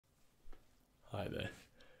Hi there,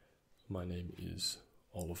 my name is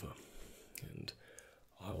Oliver, and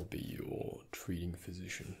I'll be your treating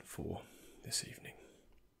physician for this evening.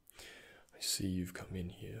 I see you've come in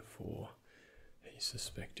here for a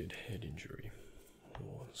suspected head injury,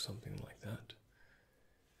 or something like that.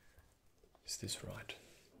 Is this right?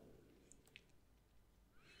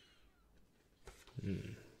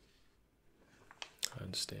 I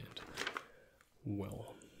understand.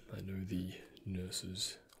 Well, I know the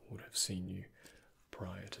nurses would have seen you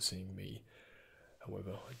prior to seeing me.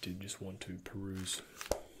 However, I did just want to peruse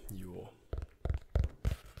your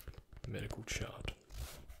medical chart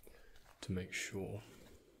to make sure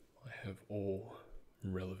I have all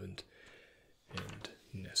relevant and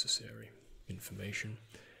necessary information,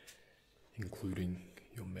 including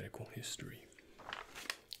your medical history.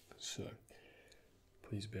 So,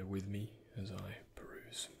 please bear with me as I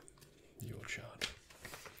peruse your chart.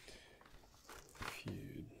 If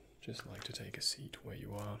you'd just like to take a seat where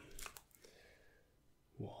you are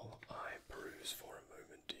while I peruse for a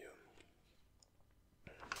moment, dear.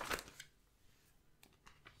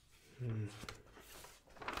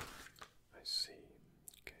 I see.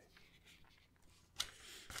 Okay.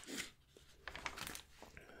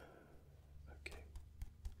 Okay.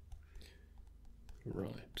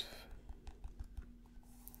 Right.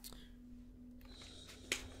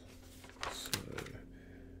 So,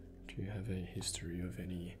 do you have a history of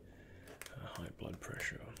any high blood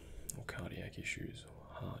pressure or cardiac issues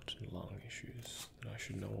or heart and lung issues that I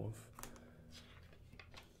should know of?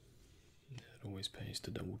 It always pays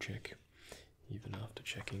to double check, even after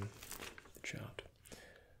checking the chart.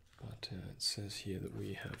 But it says here that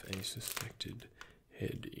we have a suspected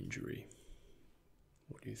head injury.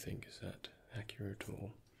 What do you think? Is that accurate or?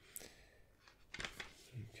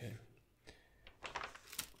 Okay.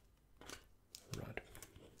 Right.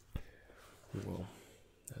 Well,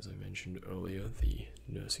 as I mentioned earlier, the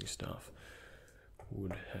nursing staff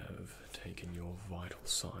would have taken your vital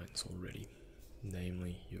signs already,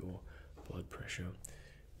 namely your blood pressure,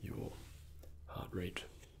 your heart rate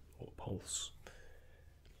or pulse,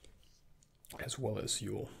 as well as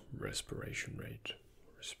your respiration rate,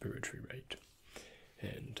 respiratory rate,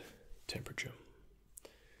 and temperature.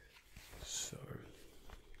 So,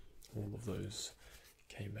 all of those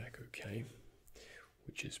came back okay,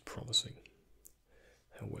 which is promising.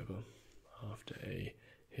 However, after a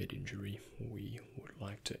head injury, we would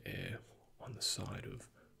like to err on the side of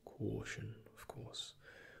caution, of course.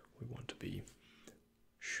 We want to be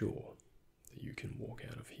sure that you can walk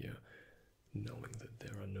out of here knowing that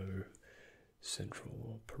there are no central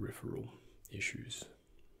or peripheral issues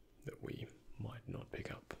that we might not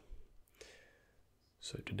pick up.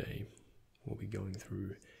 So today, we'll be going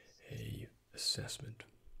through an assessment,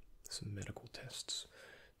 some medical tests,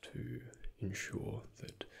 to ensure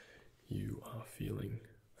that you are feeling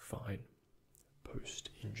fine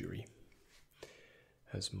post-injury.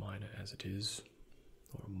 As minor as it is,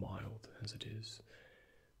 or mild as it is,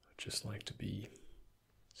 I'd just like to be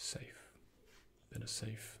safe. Better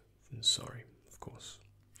safe than sorry, of course.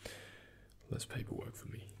 Less paperwork for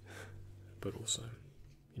me, but also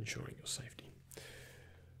ensuring your safety.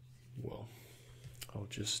 Well, I'll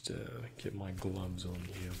just get my gloves on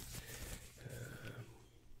here.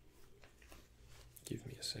 Give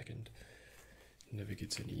me a second. It never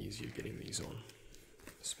gets any easier getting these on,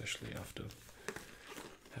 especially after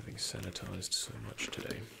having sanitized so much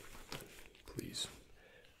today. Please,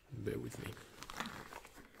 bear with me.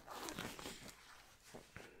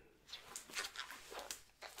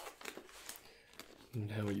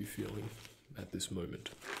 And how are you feeling at this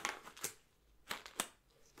moment?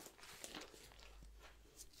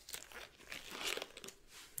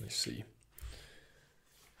 I see.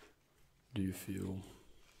 Do you feel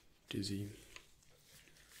dizzy?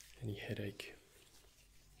 Any headache?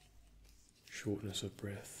 Shortness of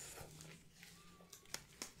breath?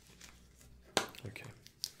 Okay.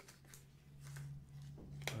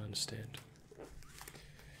 I understand.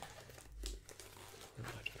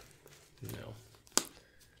 Right. Now,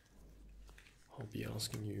 I'll be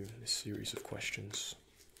asking you a series of questions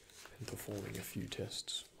and performing a few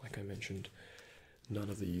tests. Like I mentioned, none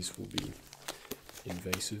of these will be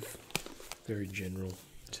invasive, very general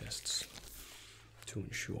tests to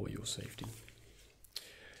ensure your safety.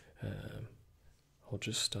 I'll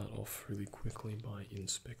just start off really quickly by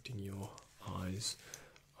inspecting your eyes.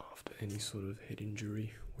 After any sort of head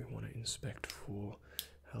injury, we want to inspect for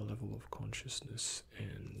our level of consciousness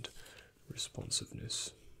and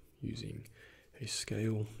responsiveness using a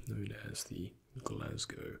scale known as the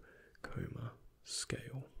Glasgow Coma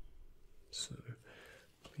Scale. So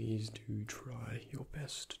please do try your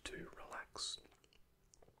best to relax.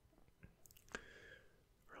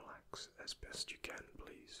 relax as best you can,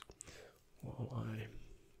 please, while I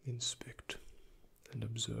inspect and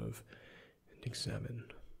observe and examine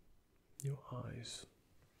your eyes.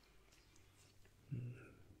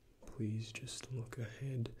 Please just look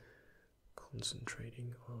ahead,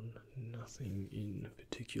 concentrating on nothing in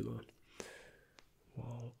particular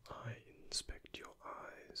while I inspect your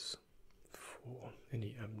eyes for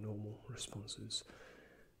any abnormal responses,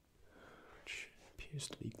 which appears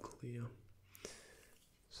to be clear.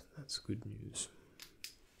 So that's good news.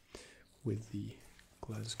 With the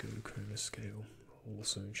Glasgow Coma Scale,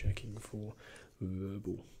 also checking for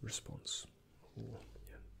verbal response, or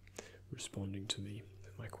responding to me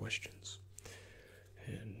and my questions.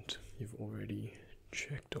 And you've already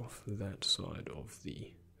checked off that side of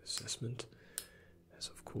the assessment, as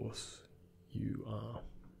of course you are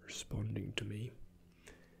responding to me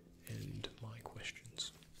and my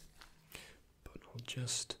questions. But I'll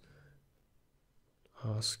just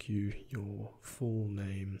ask you your full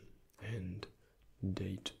name and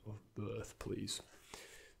date of birth, please.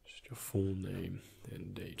 Just your full name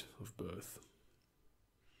and date of birth.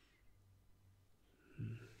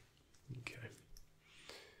 Okay.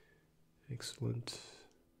 Excellent.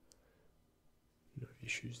 No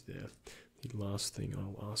issues there. The last thing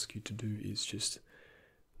I'll ask you to do is just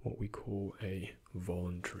what we call a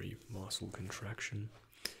voluntary muscle contraction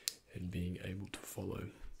and being able to follow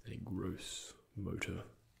a gross motor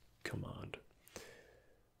command.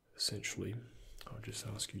 Essentially, I'll just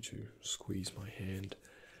ask you to squeeze my hand,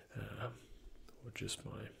 or just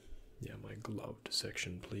my gloved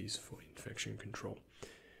section, please, for infection control.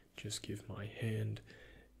 Just give my hand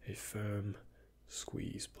a firm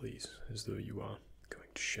squeeze, please, as though you are going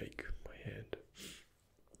to shake my hand.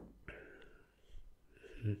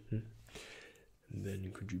 And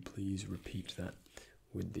then could you please repeat that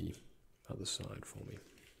with the other side for me?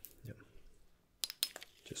 Yep.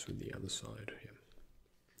 Just with the other side, yeah.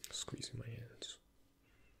 Squeezing my hands.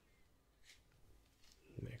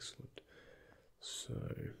 Excellent. So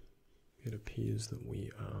it appears that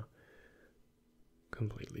we are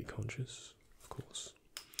completely conscious, of course.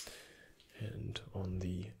 And on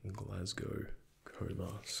the Glasgow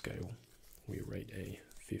Coma Scale, we rate a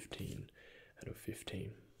 15 out of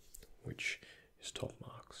 15, which is top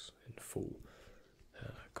marks and full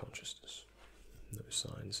consciousness. No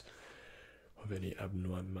signs of any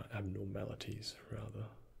abnormalities, rather,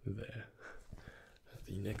 there.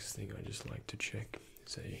 The next thing I just like to check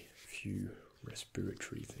is a few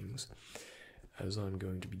respiratory things. As I'm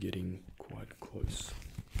going to be getting quite close,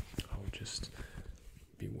 I'll just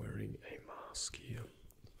be wearing a mask here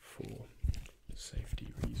for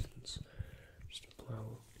safety reasons. Just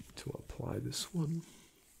apply this one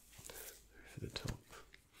over the top.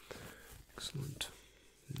 Excellent.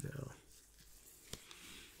 Now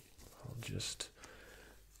I'll just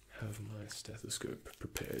have my stethoscope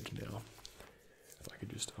prepared now. If I could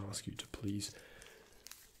just ask you to please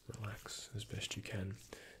relax as best you can,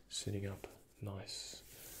 sitting up nice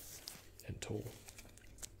and tall.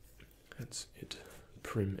 That's it.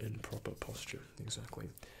 Prim and proper posture, exactly.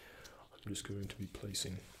 I'm just going to be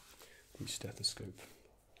placing the stethoscope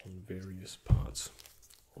on various parts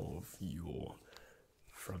of your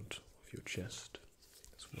front of your chest,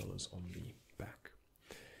 as well as on the back,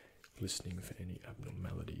 listening for any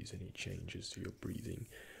abnormalities, any changes to your breathing,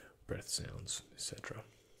 breath sounds, etc.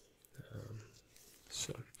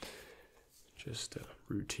 So, just a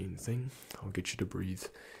routine thing. I'll get you to breathe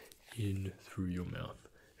in through your mouth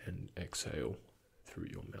and exhale through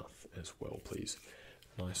your mouth as well, please.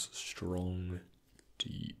 Nice, strong,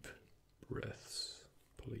 deep breaths,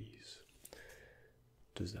 please.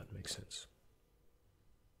 Does that make sense?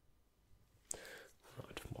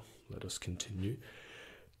 Right, well, let us continue.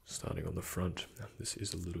 Starting on the front. Now, this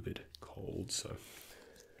is a little bit cold, so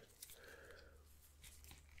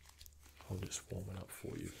I'll just warm it up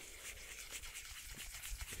for you.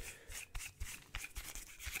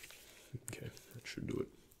 Okay, that should do it.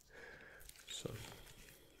 So,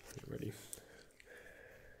 are you ready?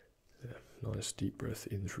 Yeah, nice deep breath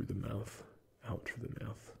in through the mouth, out through the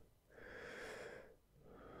mouth.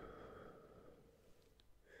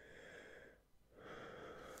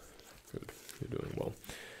 Good, you're doing well.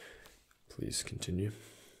 Please continue.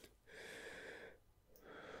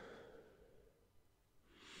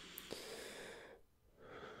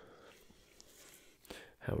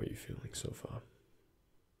 How are you feeling so far?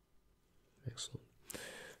 Excellent.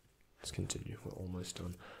 Let's continue. We're almost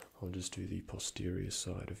done. I'll just do the posterior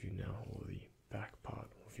side of you now, or the back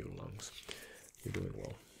part of your lungs. You're doing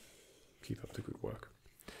well. Keep up the good work.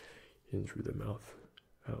 In through the mouth,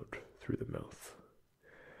 out through the mouth.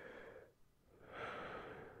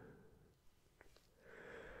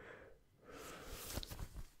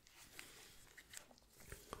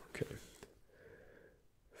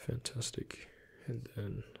 fantastic. And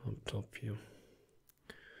then up top here.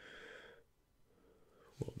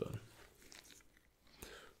 Well done.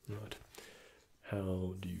 Right.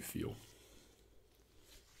 How do you feel?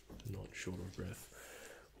 Not short of breath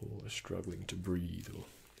or struggling to breathe or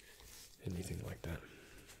anything like that.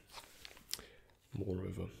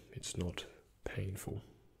 Moreover, it's not painful,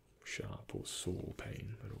 sharp or sore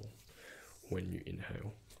pain at all when you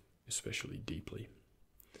inhale, especially deeply.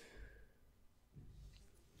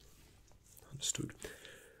 Understood.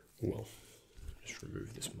 Well, just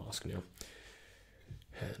remove this mask now.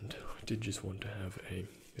 And I did just want to have a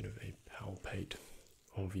bit of a palpate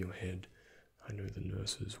of your head. I know the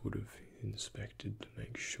nurses would have inspected to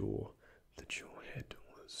make sure that your head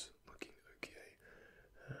was looking okay.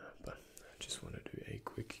 But I just want to do a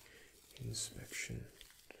quick inspection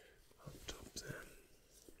up top there.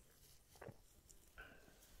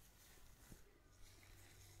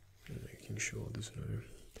 And making sure there's no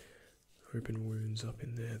open wounds up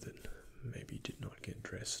in there that maybe did not get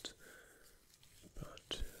dressed.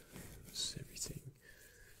 But everything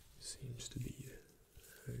seems to be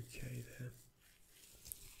okay there.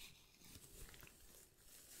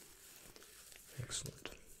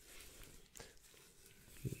 Excellent.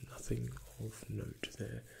 Nothing of note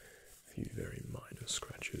there. A few very minor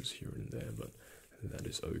scratches here and there, but that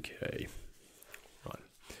is okay. Right.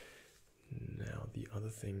 Now the other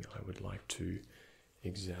thing I would like to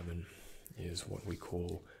examine is what we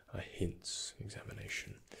call a HINTS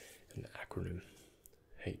examination, an acronym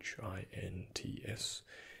HINTS.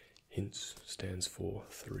 HINTS stands for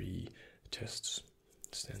 3 tests.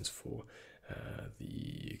 It stands for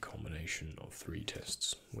the combination of 3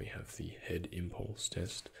 tests. We have the head impulse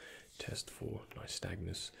test, test for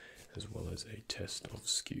nystagmus, as well as a test of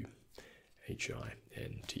skew,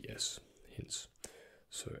 HINTS, HINTS.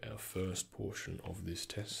 So our first portion of this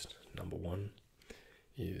test, number 1,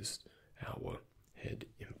 is our head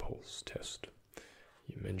impulse test.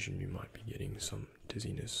 You mentioned you might be getting some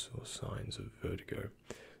dizziness or signs of vertigo,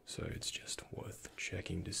 so it's just worth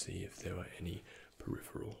checking to see if there are any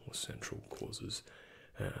peripheral or central causes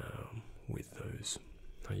with those.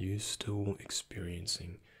 Are you still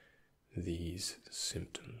experiencing these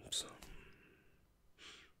symptoms?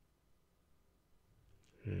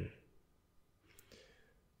 I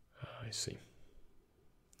see.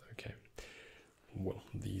 Okay. Well,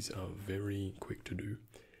 these are very quick to do.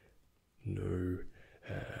 No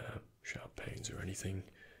sharp pains or anything,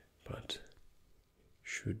 but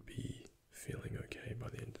should be feeling okay by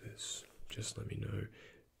the end of this. Just let me know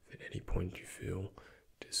if at any point you feel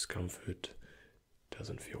discomfort,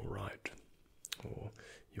 doesn't feel right, or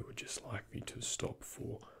you would just like me to stop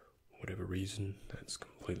for whatever reason. That's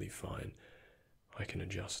completely fine. I can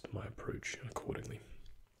adjust my approach accordingly.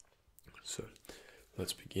 So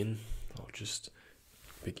let's begin. I'll just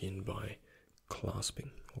begin by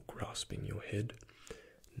clasping or grasping your head.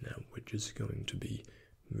 Now we're just going to be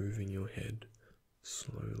moving your head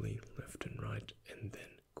slowly left and right, and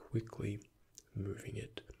then quickly moving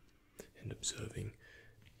it and observing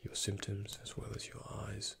your symptoms as well as your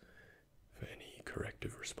eyes for any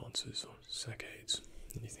corrective responses or saccades,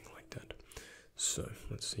 anything like that. So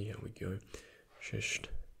let's see how we go. Just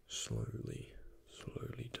slowly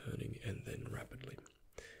turning and then rapidly.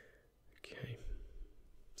 Okay,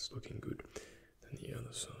 it's looking good. Then the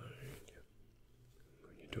other side.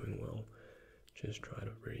 You're doing well. Just try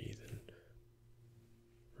to breathe and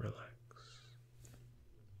relax.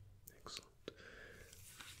 Excellent.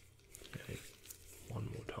 Okay, one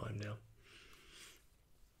more time now.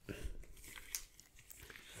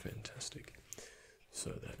 Fantastic.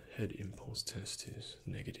 So that head impulse test is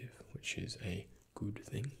negative, which is a good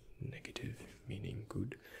thing. Negative meaning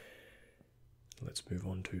good. Let's move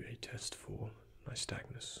on to a test for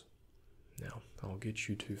nystagmus. Now, I'll get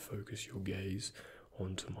you to focus your gaze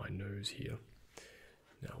onto my nose here.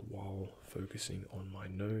 Now, while focusing on my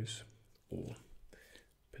nose, or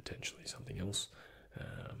potentially something else,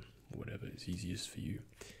 whatever is easiest for you,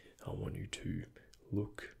 I want you to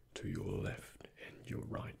look to your left and your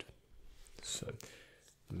right. So,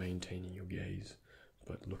 maintaining your gaze,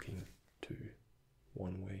 but looking to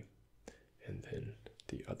one way and then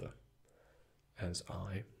the other, as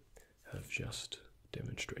I have just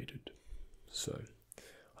demonstrated. So,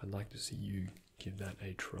 I'd like to see you give that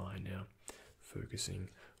a try now, focusing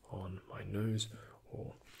on my nose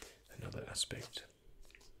or another aspect.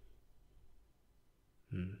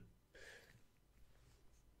 Okay,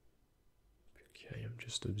 I'm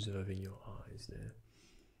just observing your eyes there.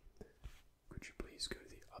 Could you please go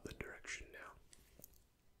the other direction now?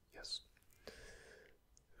 Yes.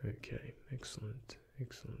 Okay, excellent.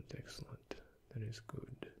 That is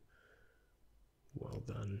good. Well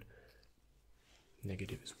done.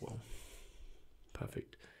 Negative as well.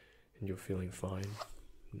 Perfect. And you're feeling fine?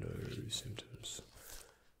 No symptoms.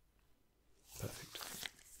 Perfect.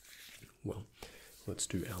 Well, let's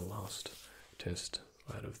do our last test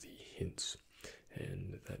out of the hints,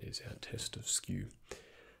 and that is our test of skew.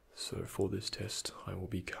 So for this test, I will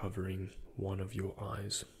be covering one of your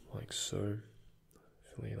eyes, like so,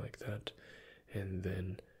 feeling like that, and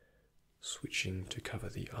then switching to cover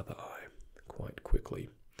the other eye quite quickly.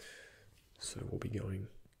 So we'll be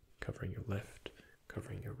covering your left,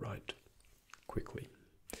 covering your right quickly.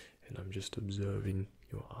 And I'm just observing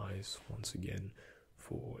your eyes once again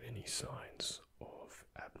for any signs of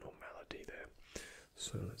abnormality there.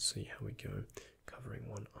 So let's see how we go. Covering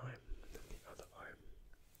one eye, then the other eye,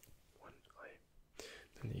 one eye,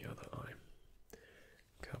 then the other eye.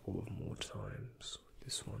 A couple of more times.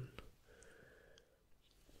 This one.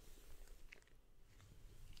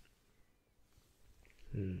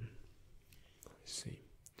 I see.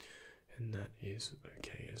 And that is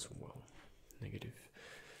okay as well. Negative.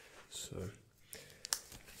 So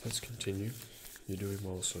let's continue. You're doing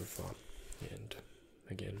well so far. And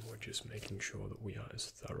again, we're just making sure that we are as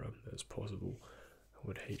thorough as possible. I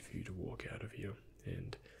would hate for you to walk out of here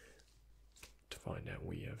and to find out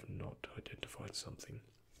we have not identified something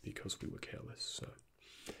because we were careless. So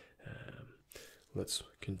let's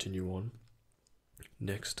continue on.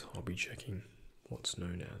 Next, I'll be checking what's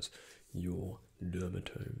known as your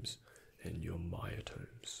dermatomes and your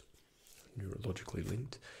myotomes. Neurologically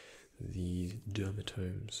linked, the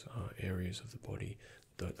dermatomes are areas of the body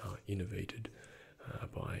that are innervated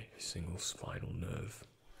by a single spinal nerve.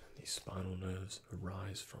 These spinal nerves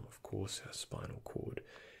arise from, of course, our spinal cord,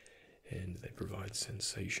 and they provide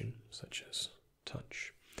sensation such as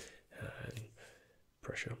touch and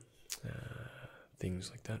pressure,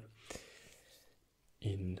 things like that,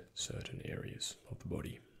 in certain areas of the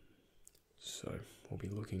body. So we'll be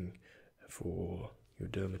looking for your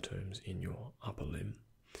dermatomes in your upper limb,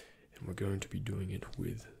 and we're going to be doing it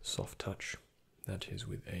with soft touch, that is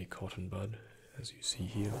with a cotton bud, as you see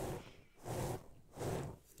here.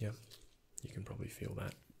 Yeah, you can probably feel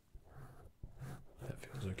that. That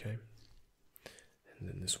feels okay. And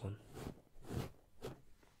then this one.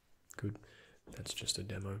 Good. That's just a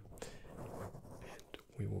demo. And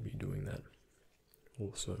we will be doing that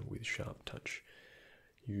also with sharp touch.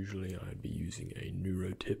 Usually I'd be using a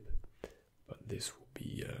neurotip, but this will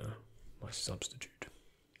be my substitute.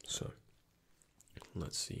 So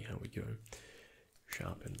let's see how we go.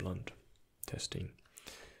 Sharp and blunt testing.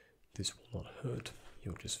 This will not hurt.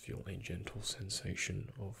 You'll just feel a gentle sensation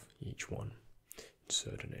of each one in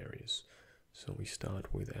certain areas. So we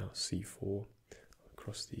start with our C4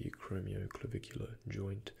 across the acromioclavicular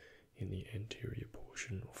joint in the anterior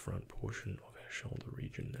portion or front portion of our shoulder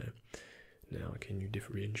region there. Now, can you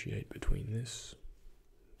differentiate between this,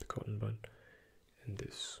 the cotton bud, and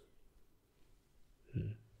this?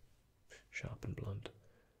 Sharp and blunt.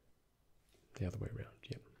 The other way around,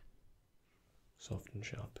 yep. Soft and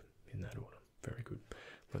sharp in that order. Very good.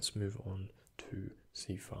 Let's move on to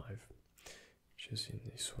C5, which is in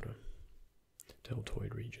this sort of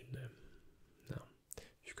deltoid region there. Now,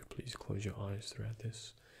 if you could please close your eyes throughout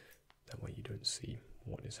this, that way you don't see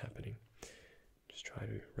what is happening. Just try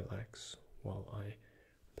to relax while I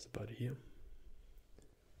put the bud here.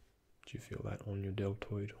 Do you feel that on your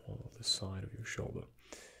deltoid or on the side of your shoulder?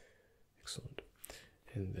 Excellent.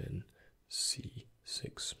 And then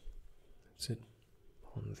C6. That's it.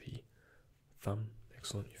 On the thumb.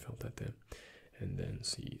 Excellent, you felt that there. And then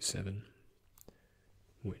C7.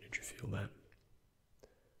 Where did you feel that?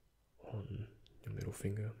 On your middle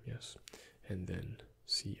finger, yes. And then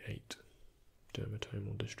C8.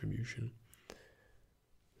 Dermatomal distribution.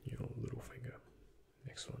 Your little finger.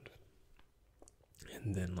 Excellent.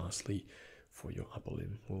 And then lastly, for your upper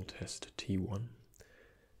limb, we'll test T1.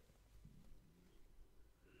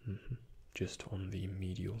 Just on the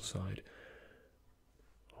medial side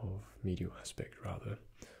of, medial aspect rather,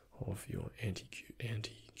 of your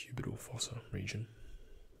antecubital fossa region,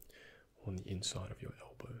 on the inside of your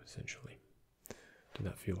elbow, essentially. Did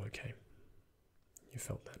that feel okay? You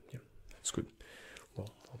felt that? Yeah, that's good. Well,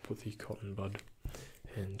 I'll put the cotton bud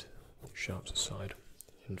and sharps aside.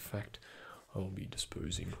 In fact, I will be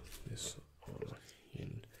disposing this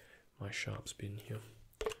in my sharps bin here,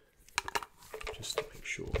 just to make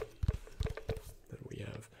sure that we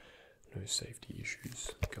have no safety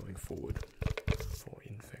issues going forward for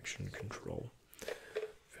infection control.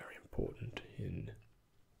 Very important in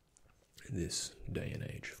this day and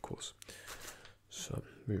age, of course. So,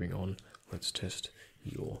 moving on, let's test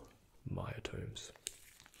your myotomes.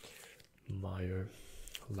 Myo,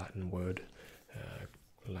 Latin word,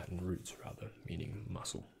 Latin roots rather, meaning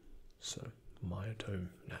muscle. So myotome,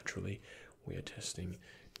 naturally, we are testing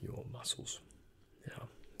your muscles. Now,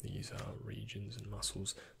 these are regions and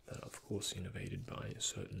muscles that are of course innervated by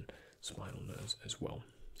certain spinal nerves as well,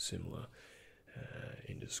 similar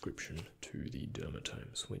in description to the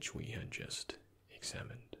dermatomes, which we had just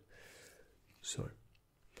examined. So,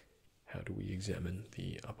 how do we examine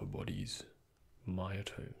the upper body's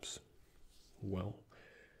myotomes? Well,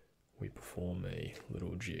 we perform a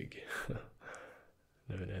little jig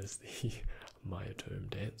known as the myotome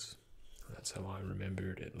dance. That's how I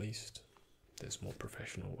remember it, at least. There's more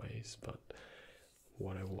professional ways, but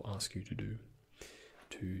what I will ask you to do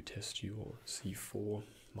to test your C4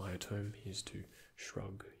 myotome is to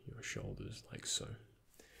shrug your shoulders like so,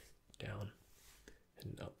 down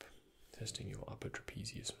and up, testing your upper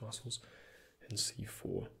trapezius muscles, and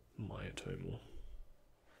C4 myotomal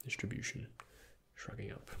distribution,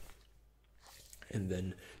 shrugging up. And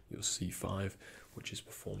then your C5, which is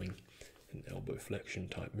performing an elbow flexion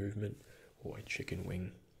type movement, or a chicken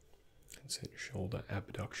wing, and then shoulder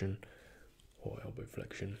abduction or elbow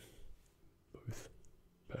flexion, both.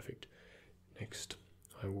 Perfect. Next,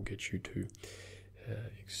 I will get you to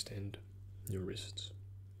extend your wrists.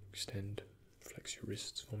 Extend, flex your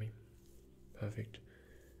wrists for me. Perfect.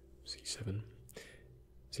 C7,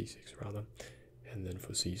 C6 rather. And then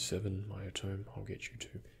for C7 myotome, I'll get you to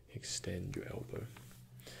extend your elbow.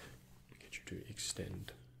 Get you to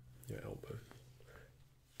extend your elbow.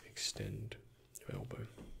 Extend your elbow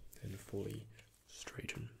and fully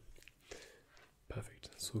straighten. Perfect.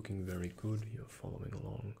 It's looking very good. You're following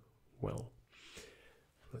along well.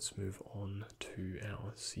 Let's move on to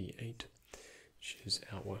our C8, which is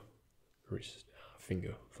our wrist,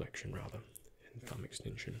 finger flexion rather, and thumb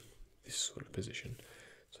extension. This sort of position.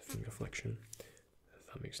 So finger flexion,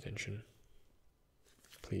 thumb extension.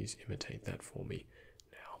 Please imitate that for me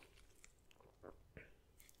now.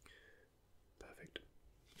 Perfect.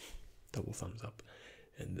 Double thumbs up.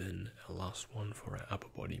 And then our last one for our upper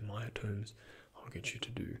body myotomes, I'll get you to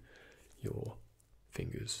do your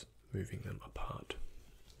fingers, moving them apart,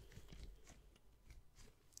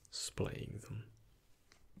 splaying them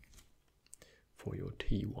for your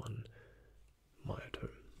T1 myotome.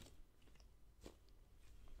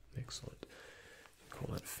 Excellent.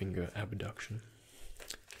 Call that finger abduction.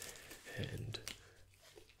 And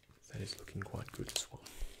that is looking quite good as well.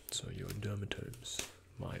 So your dermatomes,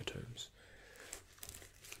 myotomes.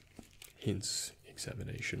 Hence,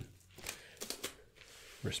 examination,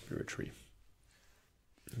 respiratory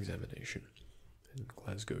examination, and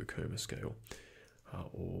Glasgow Coma Scale are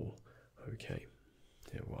all okay.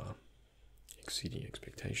 They are exceeding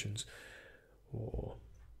expectations or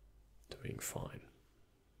doing fine.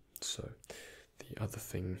 So, the other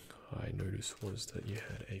thing I noticed was that you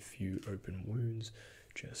had a few open wounds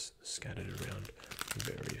just scattered around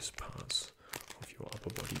various parts of your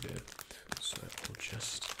upper body there. So, I'll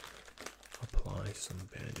just apply some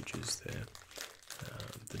bandages there.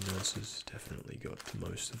 The nurses definitely got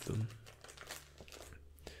most of them,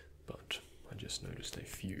 but I just noticed a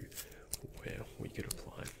few where we could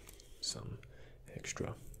apply some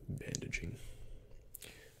extra bandaging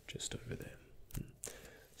just over there.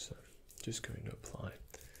 So just going to apply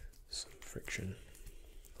some friction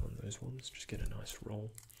on those ones, just get a nice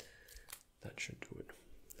roll. That should do it.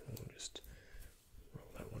 And we'll just roll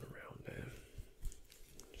that one around there.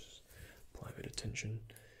 Just apply a bit of tension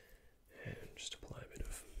and just apply a bit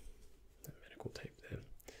of that medical tape there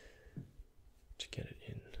to get it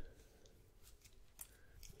in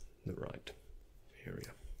the right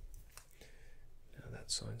area. Now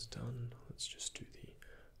that side's done. Let's just do the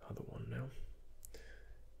other one now.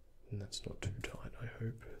 And that's not too tight, I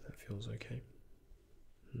hope. That feels okay.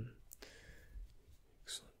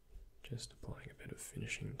 Excellent. Just applying a bit of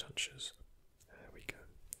finishing touches. There we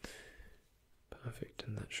go. Perfect,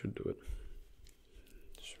 and that should do it.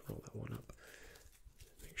 Just roll that one up.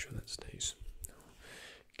 Make sure that stays.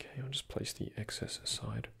 Okay, I'll just place the excess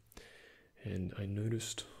aside. And I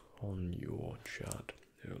noticed on your chart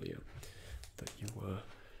earlier that you were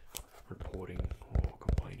reporting or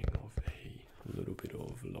complaining of a little bit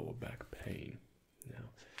of lower back pain.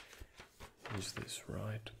 Now, is this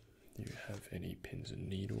right? Do you have any pins and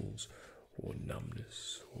needles or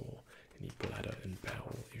numbness or any bladder and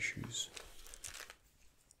bowel issues?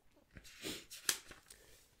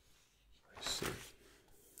 I see.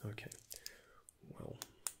 Okay. Well,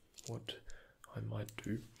 what I might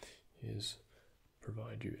do is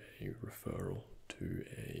provide you a referral to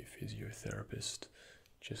a physiotherapist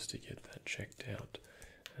just to get that checked out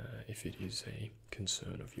if it is a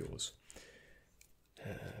concern of yours.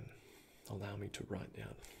 Allow me to write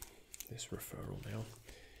down this referral now,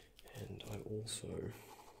 and I also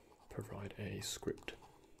provide a script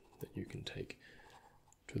that you can take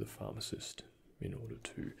to the pharmacist in order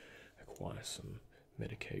to acquire some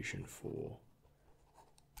medication for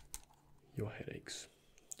your headaches.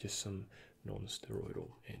 Just some non-steroidal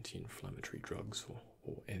anti-inflammatory drugs,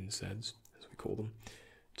 or NSAIDs as we call them,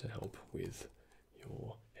 to help with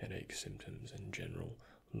your headache symptoms and general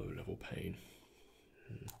low-level pain.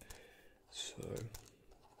 So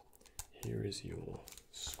here is your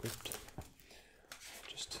script.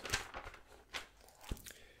 Just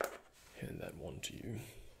hand that one to you.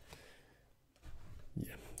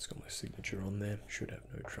 Yeah, it's got my signature on there. Should have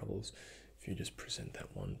no troubles if you just present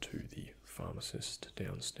that one to the pharmacist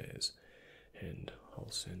downstairs, and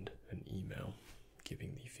I'll send an email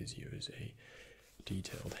giving the physios a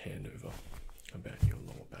detailed handover about your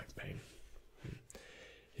lower back pain.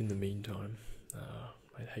 In the meantime,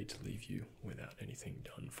 I'd hate to leave you without anything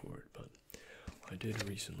done for it, but I did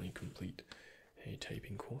recently complete a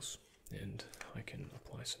taping course, and I can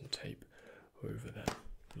apply some tape over that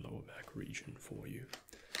lower back region for you,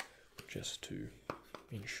 just to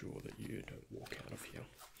ensure that you don't walk out of here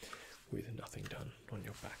with nothing done on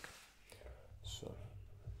your back. So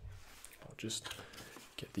I'll just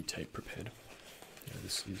get the tape prepared. Now,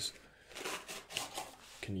 this is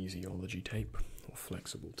kinesiology tape, or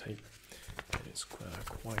flexible tape, and it's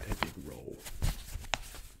quite a big roll,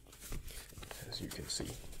 as you can see.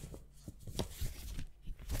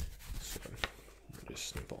 So we'll just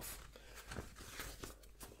snip off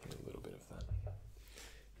a little bit of that.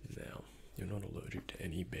 Now, you're not allergic to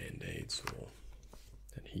any band-aids or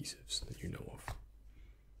adhesives that you know of.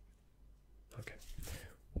 Okay,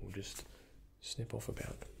 we'll just snip off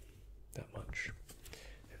about that much,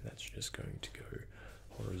 and that's just going to go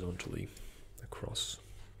horizontally across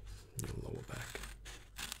your lower back.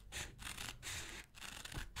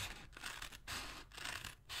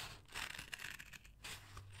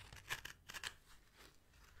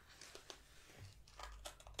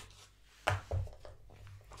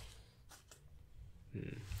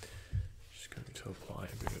 Just going to apply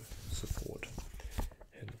a bit of support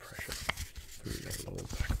and pressure through that lower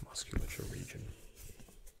back musculature region.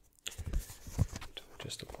 And we'll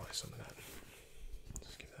just apply some of that.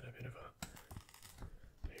 Just give that a bit of a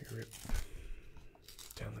rip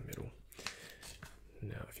down the middle.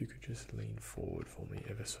 Now, if you could just lean forward for me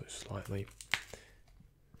ever so slightly.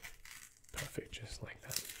 Perfect, just like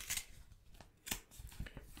that.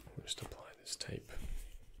 We'll just apply this tape.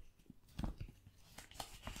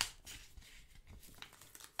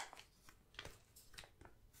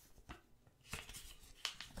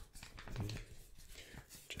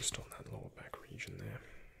 Just on that lower back region there.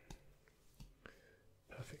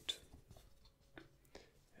 Perfect.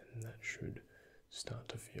 And that should start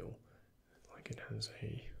to feel like it has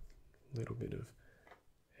a little bit of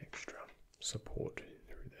extra support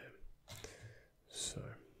through there. So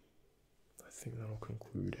I think that'll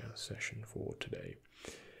conclude our session for today.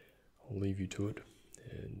 I'll leave you to it,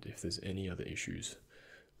 and if there's any other issues,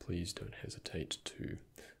 please don't hesitate to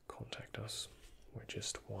contact us. We're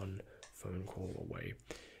just one phone call away,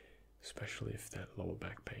 especially if that lower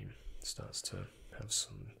back pain starts to have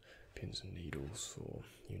some pins and needles, or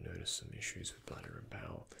you notice some issues with bladder and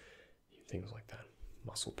bowel, things like that.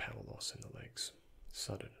 Muscle power loss in the legs,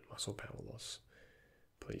 sudden muscle power loss.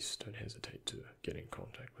 Please don't hesitate to get in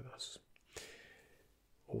contact with us.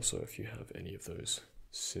 Also, if you have any of those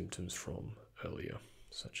symptoms from earlier,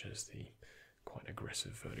 such as the quite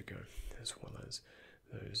aggressive vertigo, as well as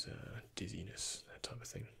those dizziness, that type of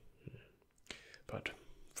thing. But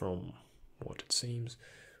from what it seems,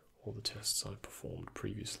 all the tests I've performed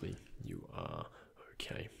previously, you are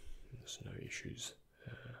okay. There's no issues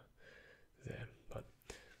there. But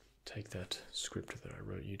take that script that I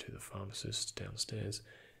wrote you to the pharmacist downstairs,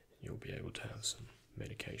 and you'll be able to have some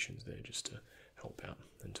medications there just to help out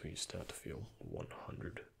until you start to feel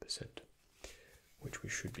 100%, which we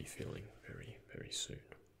should be feeling very, very soon.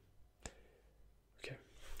 Okay,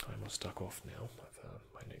 I must duck off now. I've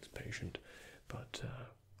my next patient, but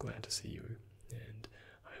glad to see you, and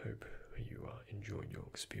I hope you enjoyed your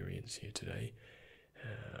experience here today.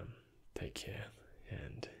 Take care,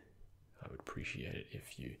 and I would appreciate it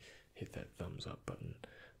if you hit that thumbs up button,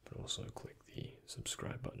 but also click the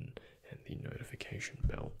subscribe button and the notification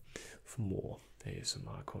bell for more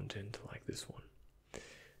ASMR content like this one.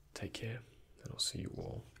 Take care, and I'll see you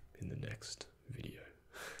all in the next video.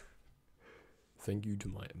 Thank you to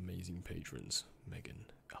my amazing patrons: Megan,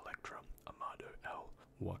 Electra, Amado L,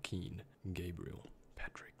 Joaquin, Gabriel,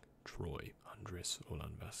 Patrick, Troy, Andres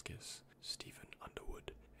Olan Vasquez, Stephen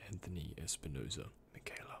Underwood, Anthony Espinoza,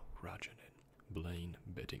 Michaela Rajanen, Blaine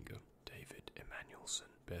Bettinger, David Emanuelson,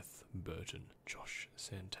 Beth Burton, Josh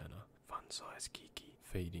Santana, Fun Size Kiki,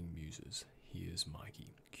 Fading Muses, Here's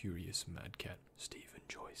Mikey, Curious Madcat, Stephen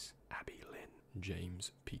Joyce, Abby Lynn,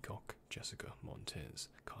 James Peacock, Jessica Montez,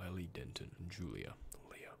 Kylie Denton, Julia,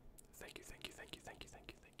 Leah. Thank you, thank you, thank you, thank you, thank you.